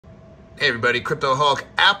Hey everybody, Crypto Hulk,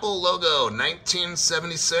 Apple logo,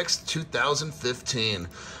 1976, 2015.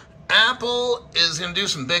 Apple is going to do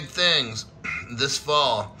some big things this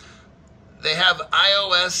fall. They have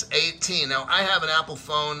iOS 18. Now, I have an Apple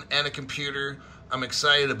phone and a computer. I'm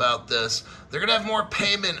excited about this. They're going to have more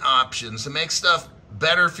payment options to make stuff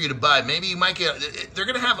better for you to buy. Maybe you might get, they're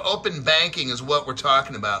going to have open banking is what we're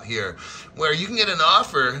talking about here, where you can get an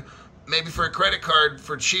offer maybe for a credit card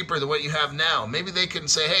for cheaper than what you have now. Maybe they can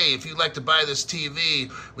say, hey, if you'd like to buy this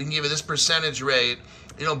TV, we can give you this percentage rate.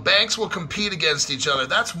 You know, banks will compete against each other.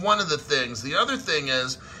 That's one of the things. The other thing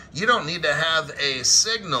is you don't need to have a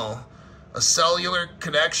signal, a cellular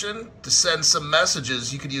connection to send some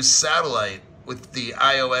messages. You could use satellite with the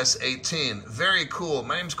iOS 18. Very cool.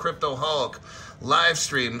 My name's Crypto Hulk. Live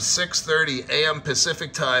stream 6:30 a.m.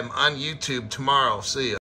 Pacific time on YouTube tomorrow. See ya.